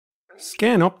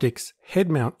ScanOptics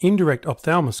head-mount indirect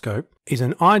ophthalmoscope is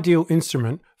an ideal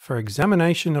instrument for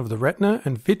examination of the retina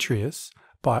and vitreous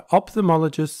by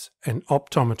ophthalmologists and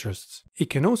optometrists.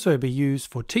 It can also be used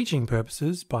for teaching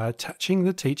purposes by attaching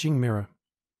the teaching mirror.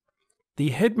 The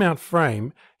head-mount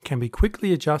frame can be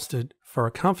quickly adjusted for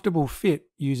a comfortable fit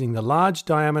using the large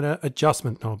diameter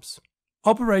adjustment knobs.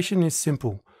 Operation is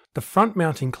simple. The front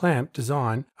mounting clamp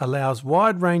design allows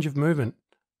wide range of movement,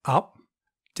 up,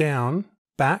 down,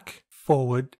 back,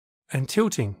 forward, and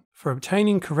tilting for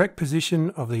obtaining correct position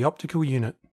of the optical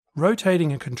unit.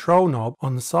 Rotating a control knob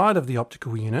on the side of the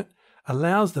optical unit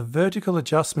allows the vertical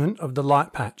adjustment of the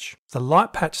light patch. The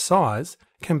light patch size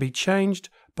can be changed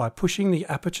by pushing the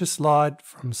aperture slide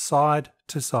from side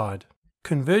to side.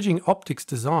 Converging optics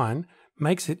design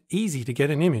makes it easy to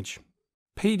get an image.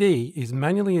 PD is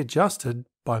manually adjusted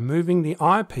by moving the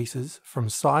eyepieces from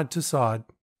side to side.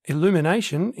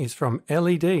 Illumination is from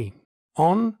LED.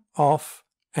 On, off,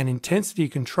 and intensity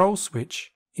control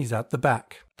switch is at the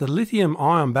back. The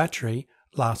lithium-ion battery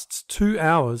lasts 2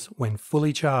 hours when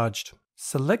fully charged.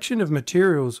 Selection of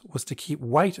materials was to keep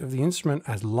weight of the instrument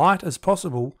as light as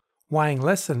possible, weighing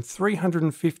less than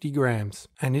 350 grams,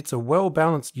 and it's a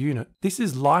well-balanced unit. This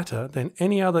is lighter than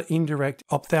any other indirect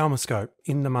ophthalmoscope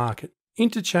in the market.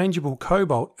 Interchangeable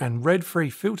cobalt and lead-free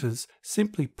filters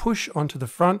simply push onto the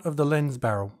front of the lens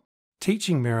barrel.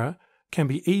 Teaching mirror can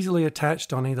be easily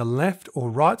attached on either left or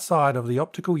right side of the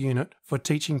optical unit for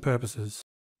teaching purposes.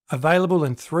 Available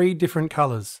in 3 different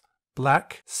colors: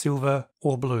 black, silver,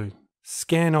 or blue.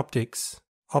 ScanOptics.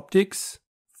 Optics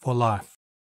for life.